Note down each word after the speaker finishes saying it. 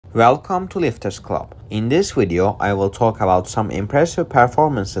Welcome to Lifters Club. In this video, I will talk about some impressive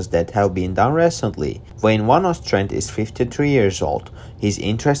performances that have been done recently. Wayne Trent is 53 years old. He's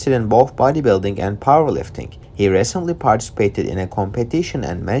interested in both bodybuilding and powerlifting. He recently participated in a competition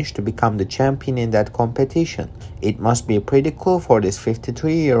and managed to become the champion in that competition. It must be pretty cool for this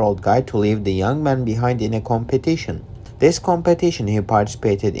 53-year-old guy to leave the young man behind in a competition. This competition he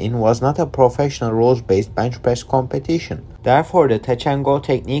participated in was not a professional rules-based bench press competition. Therefore, the touch and go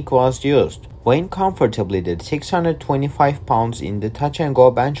technique was used. Wayne comfortably did 625 pounds in the touch and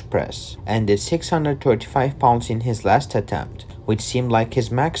go bench press and did 635 pounds in his last attempt, which seemed like his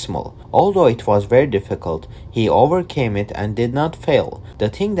maximal. Although it was very difficult, he overcame it and did not fail. The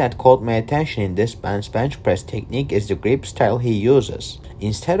thing that caught my attention in this man's bench press technique is the grip style he uses.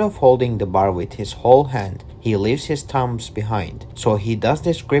 Instead of holding the bar with his whole hand, he leaves his thumbs behind, so he does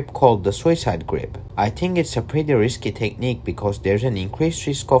this grip called the suicide grip. I think it's a pretty risky technique because there's an increased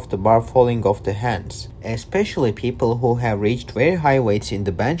risk of the bar falling off the hands. Especially people who have reached very high weights in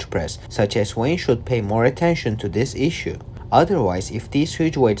the bench press, such as Wayne, should pay more attention to this issue. Otherwise, if these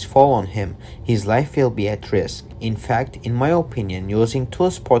huge weights fall on him, his life will be at risk. In fact, in my opinion, using two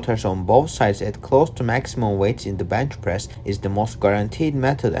spotters on both sides at close to maximum weights in the bench press is the most guaranteed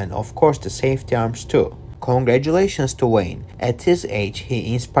method, and of course the safety arms too. Congratulations to Wayne. At his age,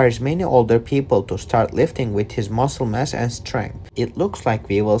 he inspires many older people to start lifting with his muscle mass and strength. It looks like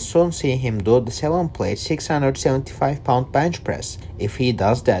we will soon see him do the 7-plate 675-pound bench press. If he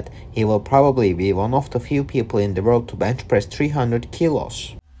does that, he will probably be one of the few people in the world to bench press 300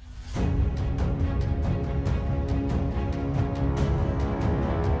 kilos.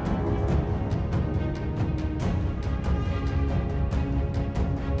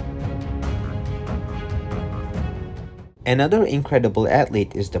 Another incredible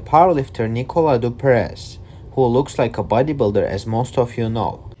athlete is the powerlifter Nicola Perez, who looks like a bodybuilder, as most of you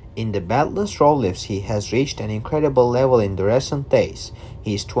know. In the Beltless row lifts, he has reached an incredible level in the recent days.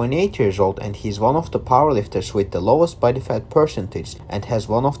 He is 28 years old and he is one of the powerlifters with the lowest body fat percentage and has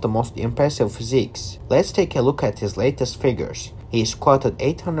one of the most impressive physiques. Let's take a look at his latest figures. He squatted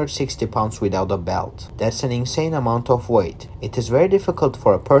 860 pounds without a belt. That's an insane amount of weight. It is very difficult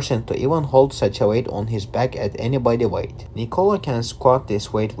for a person to even hold such a weight on his back at any body weight. Nicola can squat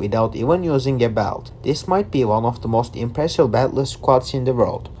this weight without even using a belt. This might be one of the most impressive beltless squats in the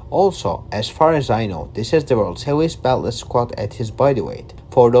world. Also, as far as I know, this is the world's heaviest beltless squat at his body weight.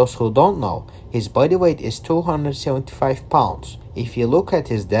 For those who don't know, his body weight is 275 pounds. If you look at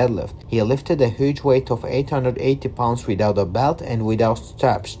his deadlift, he lifted a huge weight of 880 pounds without a belt and without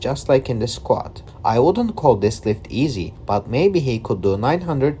straps, just like in the squat. I wouldn't call this lift easy, but maybe he could do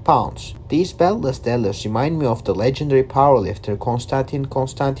 900 pounds. These beltless deadlifts remind me of the legendary powerlifter Konstantin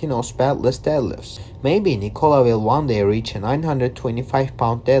Konstantinos' beltless deadlifts. Maybe Nicola will one day reach a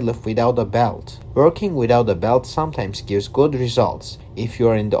 925-pound deadlift without a belt. Working without a belt sometimes gives good results. If you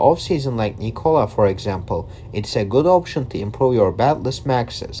are in the off-season like Nicola, for example, it's a good option to improve your beltless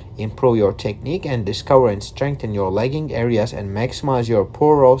maxes, improve your technique, and discover and strengthen your legging areas and maximize your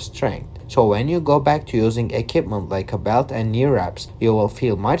pull row strength. So when you go back to using equipment like a belt and knee wraps, you will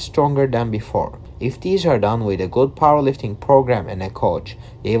feel much stronger than before. If these are done with a good powerlifting program and a coach,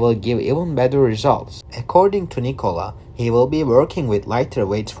 they will give even better results. According to Nicola, he will be working with lighter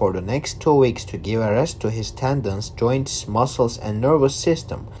weights for the next 2 weeks to give a rest to his tendons, joints, muscles, and nervous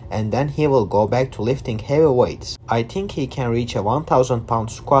system, and then he will go back to lifting heavy weights. I think he can reach a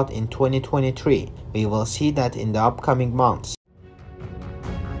 1,000-pound squat in 2023. We will see that in the upcoming months.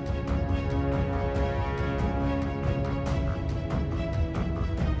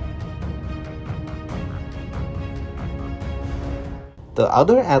 The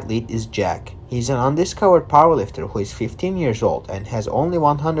other athlete is Jack. He's an undiscovered powerlifter who is 15 years old and has only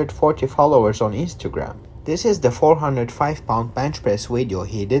 140 followers on Instagram. This is the 405-pound bench press video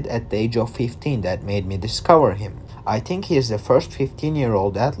he did at the age of 15 that made me discover him. I think he is the first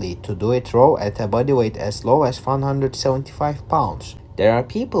 15-year-old athlete to do it raw at a body weight as low as 175 pounds. There are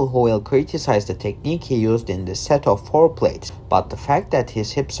people who will criticize the technique he used in the set of 4 plates, but the fact that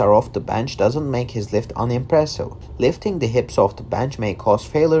his hips are off the bench doesn't make his lift unimpressive. Lifting the hips off the bench may cause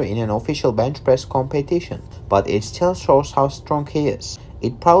failure in an official bench press competition, but it still shows how strong he is.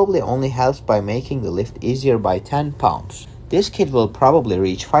 It probably only helps by making the lift easier by 10 pounds. This kid will probably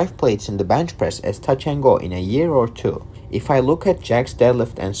reach 5 plates in the bench press as touch and go in a year or two. If I look at Jack's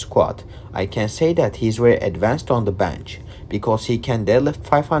deadlift and squat, I can say that he's very advanced on the bench, because he can deadlift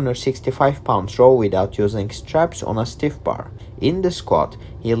 565 pounds raw without using straps on a stiff bar. In the squat,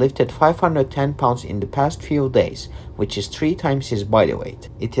 he lifted 510 pounds in the past few days, which is 3 times his body weight.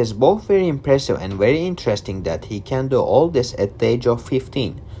 It is both very impressive and very interesting that he can do all this at the age of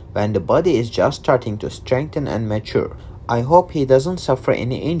 15. when the body is just starting to strengthen and mature. I hope he doesn't suffer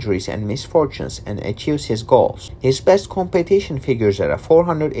any injuries and misfortunes and achieves his goals. His best competition figures are a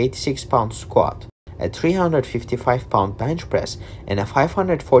 486-pound squat, a 355-pound bench press, and a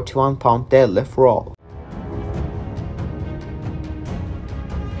 541-pound deadlift row.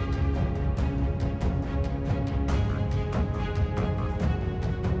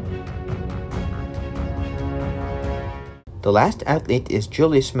 The last athlete is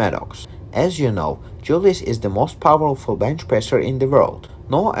Julius Maddox. As you know, Julius is the most powerful bench presser in the world.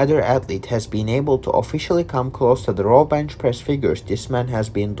 No other athlete has been able to officially come close to the raw bench press figures this man has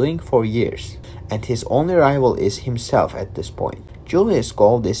been doing for years, and his only rival is himself at this point. Julius'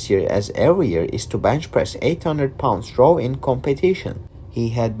 goal this year, as every year, is to bench press 800 pounds raw in competition. He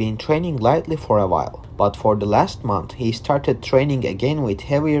had been training lightly for a while, but for the last month he started training again with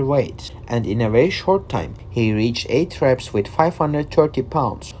heavier weights, and in a very short time he reached 8 reps with 530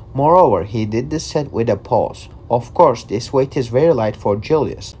 pounds. Moreover, he did this set with a pause. Of course, this weight is very light for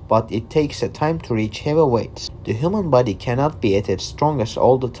Julius, but it takes a time to reach heavy weights. The human body cannot be at its strongest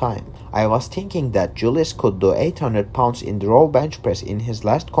all the time. I was thinking that Julius could do 800 pounds in the raw bench press in his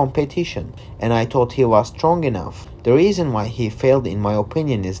last competition, and I thought he was strong enough. The reason why he failed, in my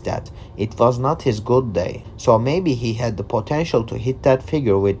opinion, is that it was not his good day, so maybe he had the potential to hit that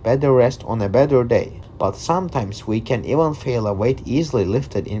figure with better rest on a better day. But sometimes we can even fail a weight easily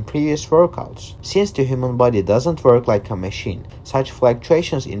lifted in previous workouts. Since the human body doesn't work like a machine, such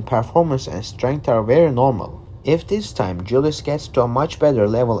fluctuations in performance and strength are very normal. If this time Julius gets to a much better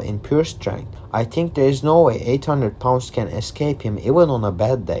level in pure strength, I think there is no way 800 pounds can escape him even on a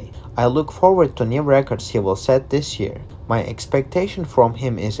bad day. I look forward to new records he will set this year. My expectation from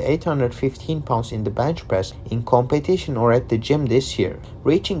him is 815 pounds in the bench press in competition or at the gym this year.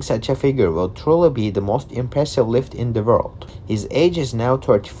 Reaching such a figure will truly be the most impressive lift in the world. His age is now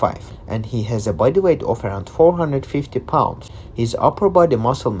 35 and he has a body weight of around 450 pounds. His upper body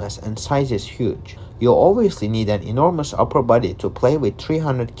muscle mass and size is huge. You obviously need an enormous upper body to play with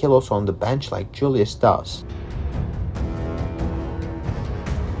 300 kilos on the bench like Julius does.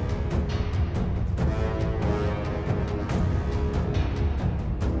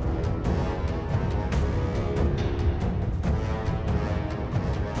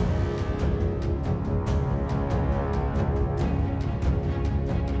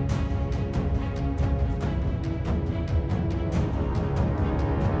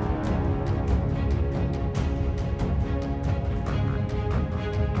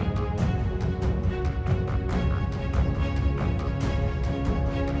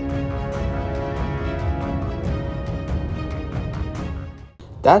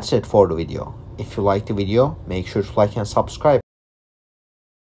 That's it for the video. If you liked the video, make sure to like and subscribe.